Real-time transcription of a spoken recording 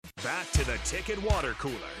back to the Ticket Water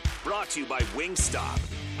Cooler, brought to you by Wingstop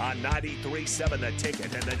on 93.7 The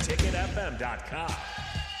Ticket and theticketfm.com.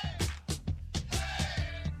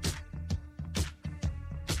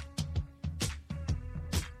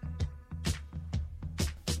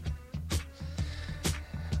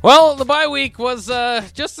 Well, the bye week was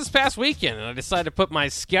just this past weekend, and I decided to put my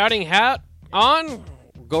scouting hat on,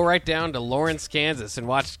 go right down to Lawrence, Kansas, and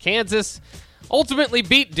watch Kansas ultimately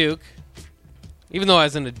beat Duke, even though I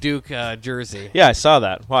was in a Duke jersey. Yeah, I saw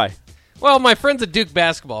that. Why? Well, my friend's a Duke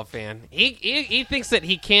basketball fan. He thinks that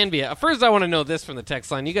he can be. First, I want to know this from the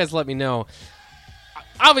text line. You guys let me know.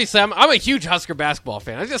 Obviously, I'm a huge Husker basketball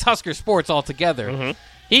fan. I'm just Husker sports altogether. Mm-hmm.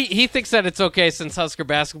 He thinks that it's okay since Husker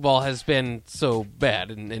basketball has been so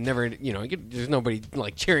bad and never, there's nobody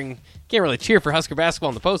like cheering. Can't really cheer for Husker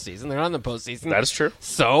basketball in the postseason. They're not in the postseason. That is true.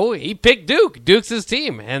 So he picked Duke. Duke's his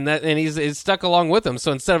team, and he's stuck along with them.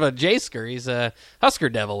 So instead of a J-sker, he's a Husker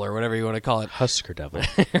Devil or whatever you want to call it. Husker Devil.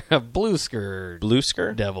 A Blue-sker.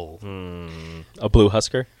 Blue-sker? Devil. A blue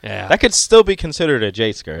Husker? Yeah. That could still be considered a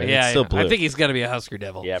J-sker. Yeah, it's still blue. I think he's got to be a Husker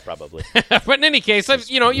Devil. Yeah, probably. But in any case,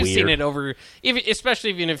 you've weird. seen it over,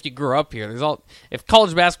 especially even if you grew up here. If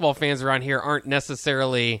college basketball fans around here aren't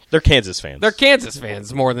necessarily, they're Kansas fans. They're Kansas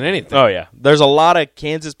fans more than anything. Oh yeah, there's a lot of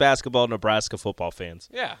Kansas basketball, Nebraska football fans.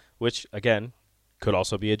 Yeah, which again could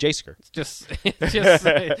also be a J-sker. Just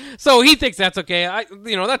so he thinks that's okay.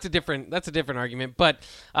 That's a different argument. But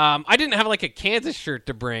I didn't have like a Kansas shirt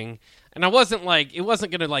to bring. And it wasn't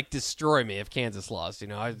going to like destroy me if Kansas lost,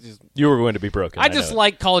 You were going to be broken. I just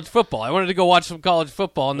like college football. I wanted to go watch some college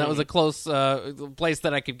football, and that was a close place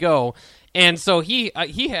that I could go. And so he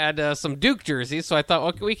had some Duke jerseys, so I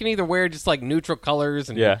thought, okay, we can either wear just like neutral colors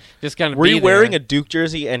and just kind of. Were you wearing a Duke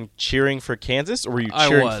jersey and cheering for Kansas, or were you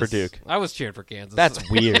cheering for Duke? I was cheering for Kansas. That's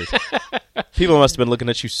weird. People must have been looking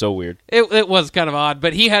at you so weird. It was kind of odd,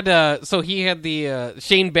 but he had the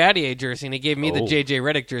Shane Battier jersey, and he gave me the J.J.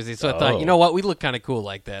 Redick jersey. So I thought, you know what, we look kind of cool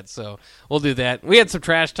like that, so we'll do that. We had some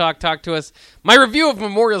trash talk to us. My review of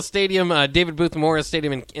Memorial Stadium, David Booth Memorial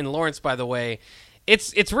Stadium in Lawrence, by the way,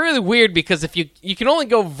 it's really weird because if you can only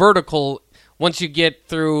go vertical once you get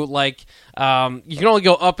through you can only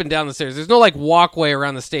go up and down the stairs. There's no walkway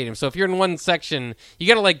around the stadium. So if you're in one section, you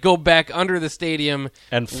got to go back under the stadium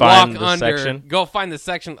and find the section. Go find the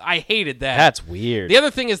section. I hated that. That's weird. The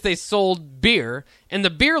other thing is they sold beer, and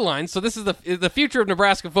the beer lines. So this is the future of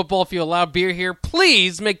Nebraska football. If you allow beer here,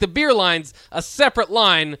 please make the beer lines a separate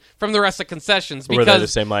line from the rest of concessions. Because were they the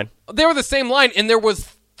same line? They were the same line, and there was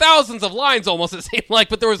thousands of lines almost it seemed like,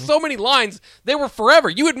 but there were so many lines, they were forever.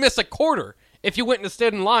 You would miss a quarter if you went and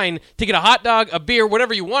stood in line to get a hot dog, a beer,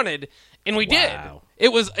 whatever you wanted, and we did.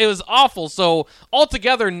 It was awful. So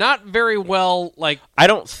altogether, not very well. I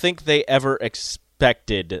don't think they ever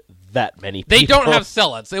expected that many people. They don't have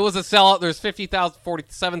sellouts. It was a sellout. There's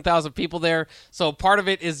 47,000 people there. So part of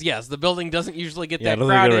it is, yes, the building doesn't usually get that I don't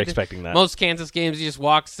crowded. think they were expecting that. Most Kansas games, you just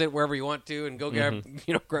walk, sit wherever you want to, and go grab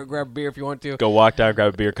a beer if you want to. Go walk down,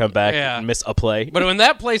 grab a beer, come back, and miss a play. But when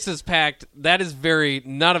that place is packed, that is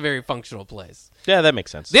not a very functional place. Yeah, that makes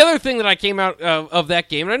sense. The other thing that I came out of that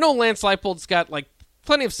game, and I know Lance Leipold's got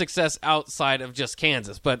plenty of success outside of just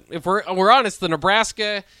Kansas, but if we're honest, the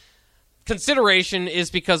Nebraska consideration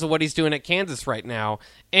is because of what he's doing at Kansas right now.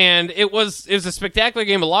 And it was a spectacular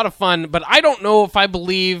game, a lot of fun, but I don't know if I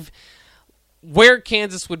believe where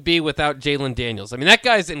Kansas would be without Jalen Daniels. I mean, that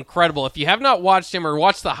guy's incredible. If you have not watched him or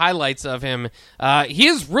watched the highlights of him, he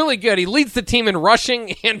is really good. He leads the team in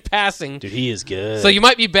rushing and passing. Dude, he is good. So you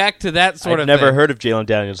might be back to that sort of thing. I've never thing. heard of Jalen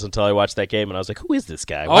Daniels until I watched that game, and I was like, who is this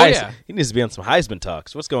guy? He needs to be on some Heisman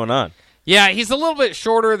talks. What's going on? Yeah, he's a little bit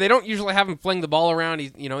shorter. They don't usually have him fling the ball around.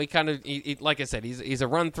 He kind of like I said, he's a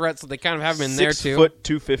run threat, so they kind of have him in there too. 6',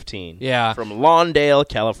 215. Yeah, from Lawndale,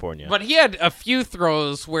 California. But he had a few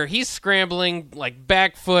throws where he's scrambling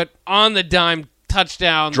back foot on the dime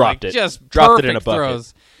touchdown, dropped it in a bucket.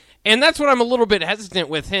 Throws. And that's what I'm a little bit hesitant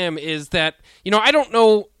with him is that I don't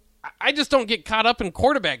know. I just don't get caught up in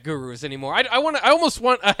quarterback gurus anymore. I almost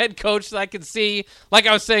want a head coach that I can see, like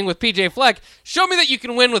I was saying with PJ Fleck, show me that you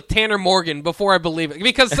can win with Tanner Morgan before I believe it.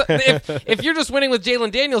 Because if you're just winning with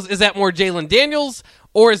Jalen Daniels, is that more Jalen Daniels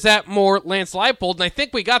or is that more Lance Leipold? And I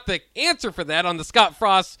think we got the answer for that on the Scott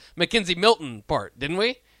Frost, Mackenzie Milton part, didn't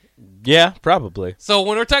we? Yeah, probably. So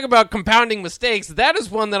when we're talking about compounding mistakes, that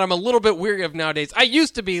is one that I'm a little bit weary of nowadays. I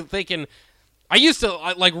used to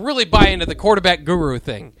really buy into the quarterback guru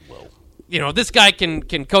thing. Whoa. this guy can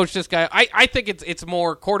coach this guy. I think it's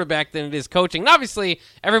more quarterback than it is coaching. And obviously,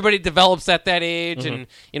 everybody develops at that age and,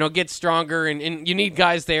 gets stronger, and you need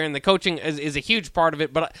guys there, and the coaching is a huge part of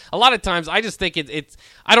it. But a lot of times, I just think it's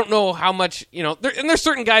I don't know how much, and there's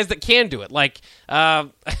certain guys that can do it. Like, I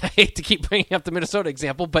hate to keep bringing up the Minnesota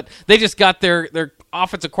example, but they just got their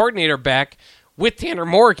offensive coordinator back with Tanner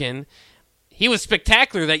Morgan. He was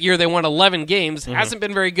spectacular that year. They won 11 games. Hasn't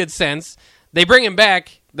been very good since. They bring him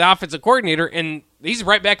back, the offensive coordinator, and he's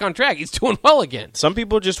right back on track. He's doing well again. Some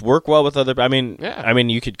people just work well with other. I mean,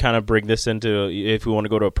 you could kind of bring this into, if we want to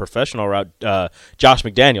go to a professional route, Josh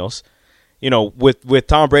McDaniels. With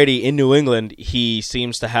Tom Brady in New England, he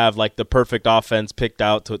seems to have like the perfect offense picked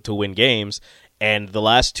out to win games. And the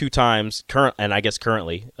last two times,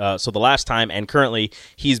 currently, so the last time and currently,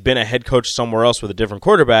 he's been a head coach somewhere else with a different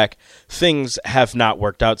quarterback. Things have not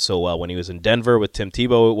worked out so well. When he was in Denver with Tim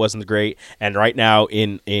Tebow, it wasn't great. And right now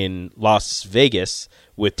in Las Vegas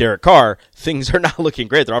with Derek Carr, things are not looking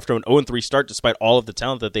great. They're off to an 0-3 start despite all of the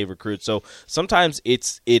talent that they've recruited. So sometimes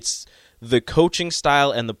it's the coaching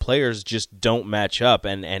style and the players just don't match up.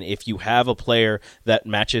 And if you have a player that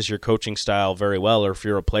matches your coaching style very well, or if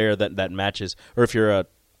you're a player that matches, or if you're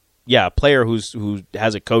a player who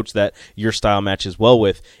has a coach that your style matches well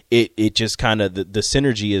with, it just kind of, the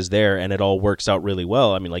synergy is there and it all works out really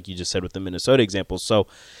well. I mean, like you just said with the Minnesota example. So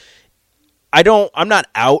I'm not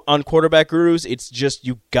out on quarterback gurus. It's just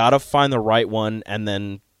you got to find the right one and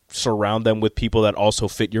then surround them with people that also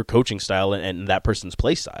fit your coaching style and that person's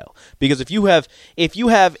play style. Because if you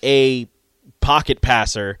have a pocket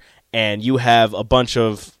passer and you have a bunch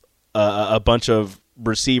of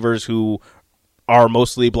receivers who are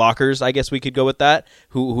mostly blockers, I guess we could go with that,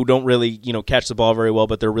 who don't really catch the ball very well,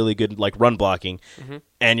 but they're really good like run blocking,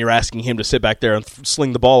 and you're asking him to sit back there and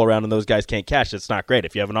sling the ball around, and those guys can't catch, it's not great.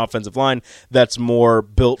 If you have an offensive line that's more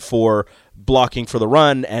built for blocking for the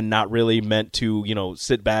run and not really meant to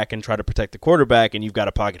sit back and try to protect the quarterback, and you've got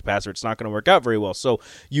a pocket passer, it's not going to work out very well. So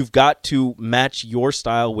you've got to match your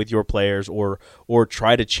style with your players, or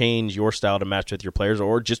try to change your style to match with your players,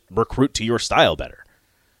 or just recruit to your style better.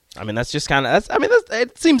 I mean, that's just kind of,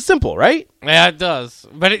 it seems simple, right? Yeah, it does.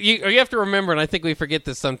 But you have to remember, and I think we forget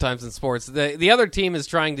this sometimes in sports, the other team is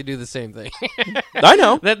trying to do the same thing. I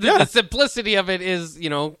know. The simplicity of it is,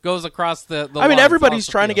 goes across the I mean, everybody's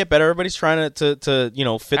trying to get better. Everybody's trying to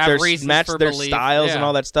fit match their styles and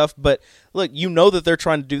all that stuff. But look, that they're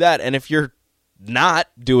trying to do that. And if you're not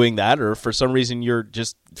doing that, or for some reason you're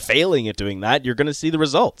just failing at doing that, you're going to see the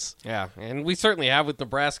results. Yeah, and we certainly have with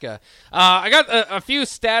Nebraska. I got a few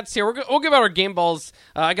stats here. We'll give out our game balls.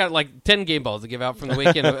 I got like 10 game balls to give out from the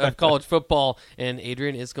weekend of college football, and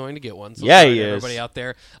Adrian is going to get one. So yeah, he is. Everybody out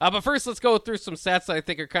there. But first, let's go through some stats that I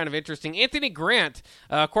think are kind of interesting. Anthony Grant,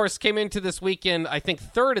 of course, came into this weekend, I think,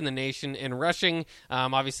 third in the nation in rushing.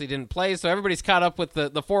 Obviously didn't play, so everybody's caught up with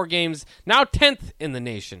the 4 games. Now 10th in the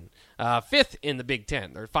nation. 5th in the Big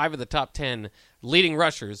Ten. There are 5 of the top 10 leading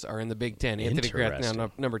rushers are in the Big Ten. Anthony Grant now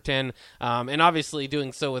number 10, and obviously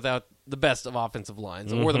doing so without the best of offensive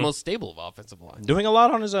lines, or the most stable of offensive lines. Doing a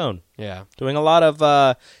lot on his own. Yeah. Doing a lot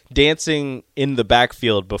of dancing in the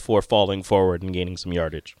backfield before falling forward and gaining some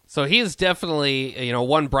yardage. So he is definitely,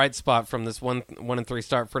 one bright spot from this 1-3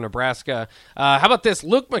 start for Nebraska. How about this?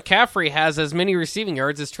 Luke McCaffrey has as many receiving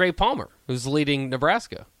yards as Trey Palmer, who's leading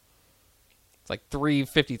Nebraska. It's like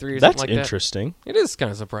 353 or something like that. That's interesting. It is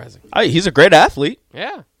kind of surprising. He's a great athlete.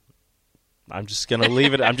 Yeah. I'm just going to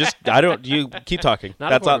leave it. You keep talking.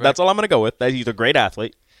 That's all I'm going to go with. He's a great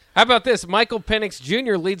athlete. How about this? Michael Penix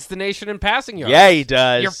Jr. leads the nation in passing yards. Yeah, he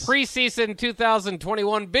does. Your preseason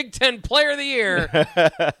 2021 Big Ten Player of the Year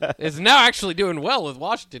is now actually doing well with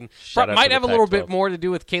Washington. Might have a little bit more to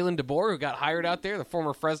do with Kalen DeBoer, who got hired out there, the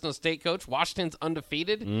former Fresno State coach. Washington's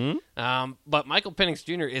undefeated. But Michael Penix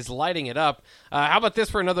Jr. is lighting it up. How about this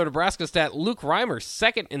for another Nebraska stat? Luke Reimer,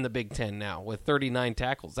 second in the Big Ten now with 39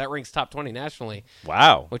 tackles. That ranks top 20 nationally.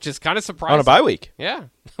 Wow. Which is kind of surprising. On a bye week. Yeah.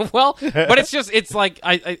 Well, but it's like,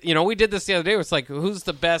 we did this the other day. It's like, who's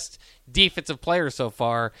the best defensive player so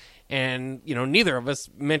far? And, neither of us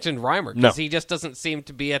mentioned Reimer because he just doesn't seem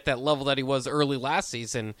to be at that level that he was early last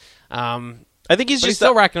season. I think he's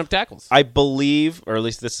still racking up tackles. I believe, or at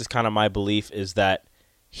least this is kind of my belief, is that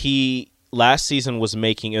he last season was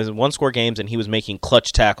making, it was 1-score games, and he was making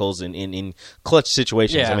clutch tackles in clutch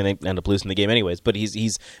situations. Yeah. I mean, they end up losing the game anyways, but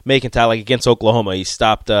he's making tackles. Like against Oklahoma, he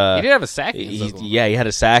stopped. He did have a sack. He had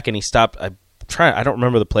a sack, and he stopped. I don't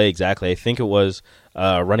remember the play exactly. I think it was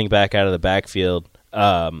running back out of the backfield,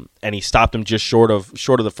 and he stopped him just short of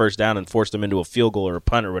the first down and forced him into a field goal or a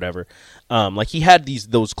punt or whatever. Like he had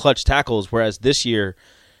those clutch tackles, whereas this year,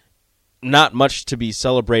 not much to be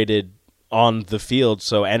celebrated on the field.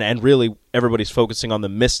 So and really everybody's focusing on the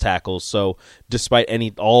missed tackles. So despite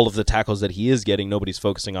all of the tackles that he is getting, nobody's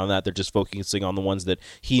focusing on that. They're just focusing on the ones that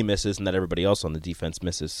he misses and that everybody else on the defense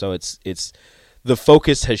misses. So it's the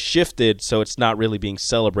focus has shifted, so it's not really being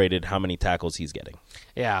celebrated how many tackles he's getting.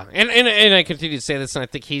 Yeah, and I continue to say this, and I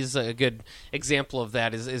think he's a good example of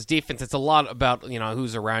that. Is defense? It's a lot about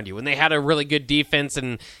who's around you. When they had a really good defense,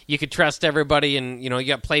 and you could trust everybody, and you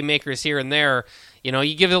got playmakers here and there.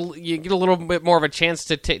 You get a little bit more of a chance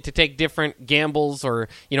to take different gambles, or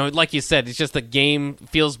like you said, it's just the game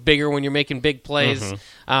feels bigger when you're making big plays.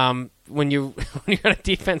 Mm-hmm. When you're on a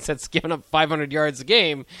defense that's giving up 500 yards a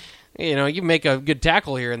game. You make a good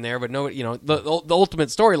tackle here and there, but the ultimate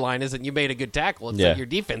storyline isn't you made a good tackle. It's that your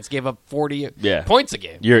defense gave up 40 points a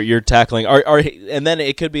game. You're tackling, and then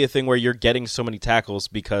it could be a thing where you're getting so many tackles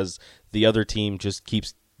because the other team just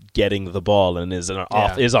keeps getting the ball and is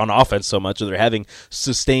on offense so much, or they're having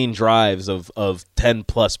sustained drives of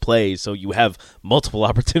 10+ plays, so you have multiple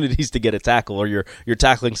opportunities to get a tackle, or you're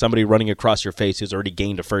tackling somebody running across your face who's already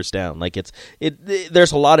gained a first down. Like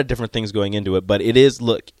there's a lot of different things going into it, but it is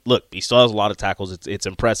look, he still has a lot of tackles. It's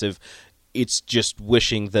impressive. It's just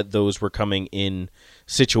wishing that those were coming in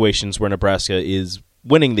situations where Nebraska is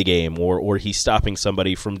winning the game, or he's stopping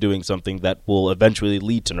somebody from doing something that will eventually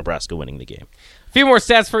lead to Nebraska winning the game. A few more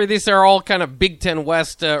stats for you. These are all kind of Big Ten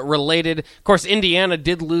West related. Of course, Indiana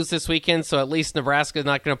did lose this weekend, so at least Nebraska is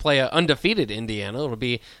not going to play an undefeated Indiana. It'll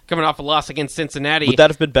be coming off a loss against Cincinnati. Would that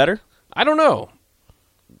have been better? I don't know.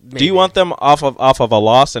 Maybe. Do you want them off of a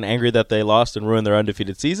loss and angry that they lost and ruined their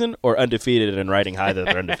undefeated season, or undefeated and riding high that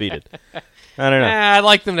they're undefeated? I don't know. I'd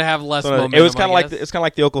like them to have less momentum. It was kind of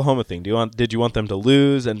like the Oklahoma thing. Did you want them to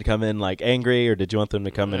lose and come in like angry, or did you want them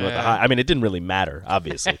to come in with a high? I mean, it didn't really matter,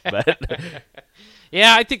 obviously, but.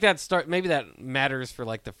 Yeah, I think maybe that matters for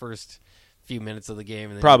like the first few minutes of the game,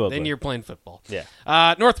 and then you're playing football. Yeah.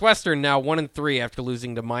 Northwestern now 1-3 after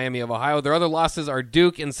losing to Miami of Ohio. Their other losses are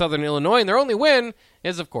Duke and Southern Illinois, and their only win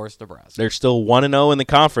is, of course, Nebraska. They're still 1-0 in the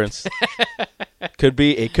conference. It could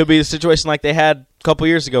be a situation like they had a couple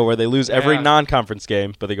years ago where they lose every non-conference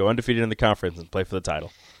game, but they go undefeated in the conference and play for the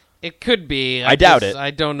title. It could be. I doubt it.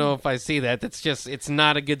 I don't know if I see that. It's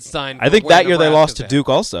not a good sign. I think that year they lost to Duke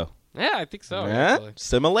also. Yeah, I think so. Yeah, actually.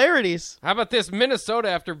 Similarities. How about this? Minnesota,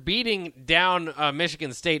 after beating down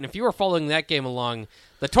Michigan State, and if you were following that game along,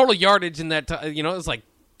 the total yardage in that, it was like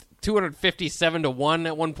 257-1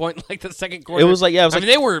 at one point, like the second quarter. It was like,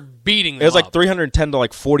 they were beating them. It was like 310 to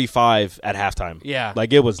 45 at halftime. Yeah.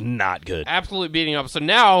 Like, it was not good. Absolutely beating up. So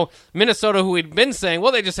now, Minnesota, who had been saying,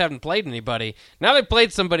 well, they just haven't played anybody. Now they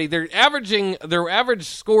played somebody. They're averaging their average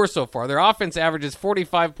score so far. Their offense averages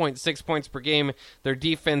 45.6 points per game. Their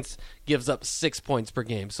defense gives up 6 points per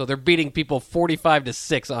game. So they're beating people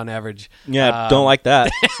 45-6 on average. Yeah, don't like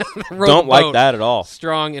that. Don't like that at all.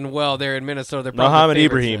 Strong and well there in Minnesota. They're probably Mohamed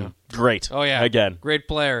Ibrahim. now. Great. Oh, yeah. Again. Great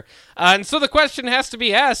player. And so the question has to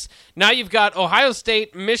be asked. Now you've got Ohio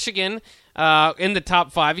State, Michigan in the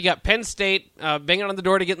top 5. You got Penn State banging on the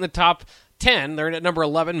door to get in the top 10. They're at number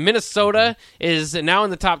 11. Minnesota is now in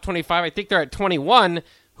the top 25. I think they're at 21.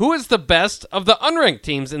 Who is the best of the unranked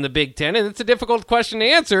teams in the Big Ten? And it's a difficult question to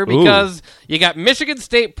answer because you got Michigan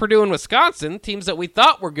State, Purdue, and Wisconsin, teams that we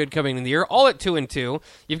thought were good coming in the year, all at 2-2.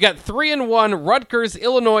 You've got 3-1 Rutgers,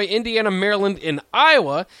 Illinois, Indiana, Maryland, and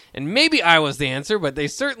Iowa. And maybe Iowa's the answer, but they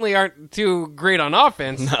certainly aren't too great on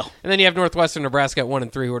offense. No. And then you have Northwestern, Nebraska at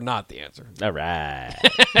 1-3, who are not the answer. All right.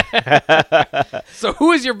 So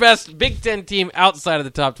who is your best Big Ten team outside of the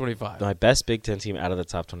top 25? My best Big Ten team out of the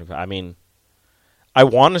top 25. I mean, I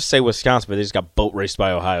want to say Wisconsin, but they just got boat raced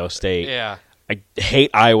by Ohio State. Yeah. I hate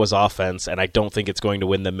Iowa's offense, and I don't think it's going to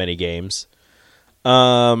win them many games.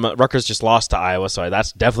 Rutgers just lost to Iowa, so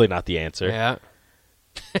that's definitely not the answer. Yeah.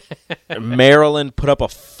 Maryland put up a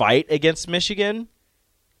fight against Michigan.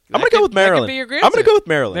 I'm going to go with Maryland. That could be your I'm going to go with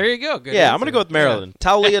Maryland. There you go. Good yeah, answer. I'm going to go with Maryland. Yeah.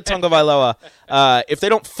 Taulia Tagovailoa. If they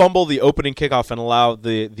don't fumble the opening kickoff and allow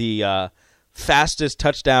the fastest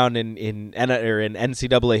touchdown in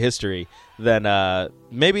NCAA history, then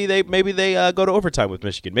maybe they go to overtime with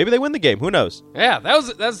Michigan. Maybe they win the game. Who knows? Yeah, that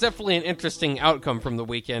was definitely an interesting outcome from the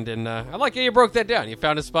weekend, and I like how you broke that down. You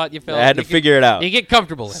found a spot. You felt I had to figure it out. You get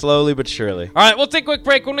comfortable in. Slowly but surely. All right, we'll take a quick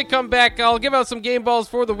break. When we come back, I'll give out some game balls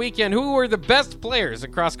for the weekend. Who were the best players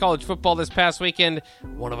across college football this past weekend?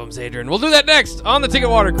 One of them's Adrian. We'll do that next on the Ticket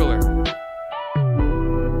Water Cooler.